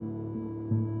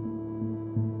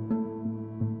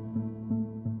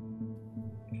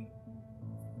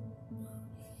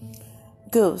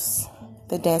Goose,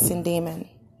 the dancing demon.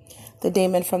 The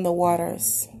demon from the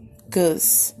waters.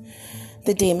 Goose,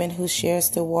 the demon who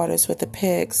shares the waters with the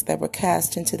pigs that were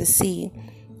cast into the sea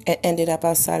and ended up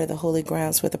outside of the holy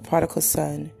grounds with the prodigal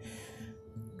son.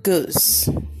 Goose,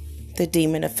 the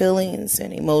demon of feelings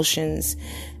and emotions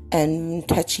and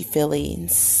touchy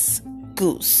feelings.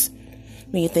 Goose.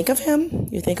 When you think of him,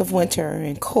 you think of winter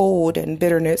and cold and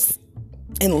bitterness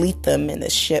and Lethem in the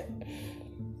ship.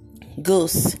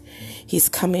 Goose, he's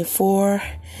coming for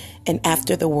and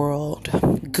after the world.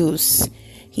 Goose,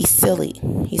 he's silly,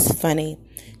 he's funny,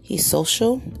 he's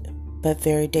social, but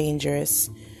very dangerous.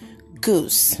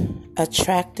 Goose,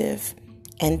 attractive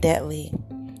and deadly.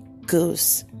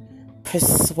 Goose,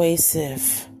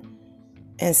 persuasive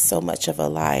and so much of a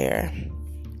liar.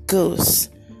 Goose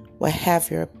will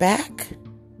have your back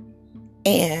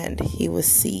and he will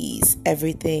seize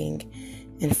everything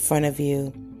in front of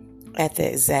you at the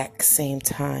exact same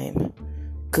time.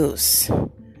 Goose,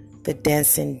 the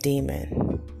dancing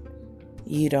demon.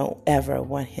 You don't ever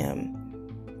want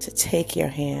him to take your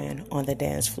hand on the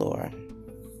dance floor.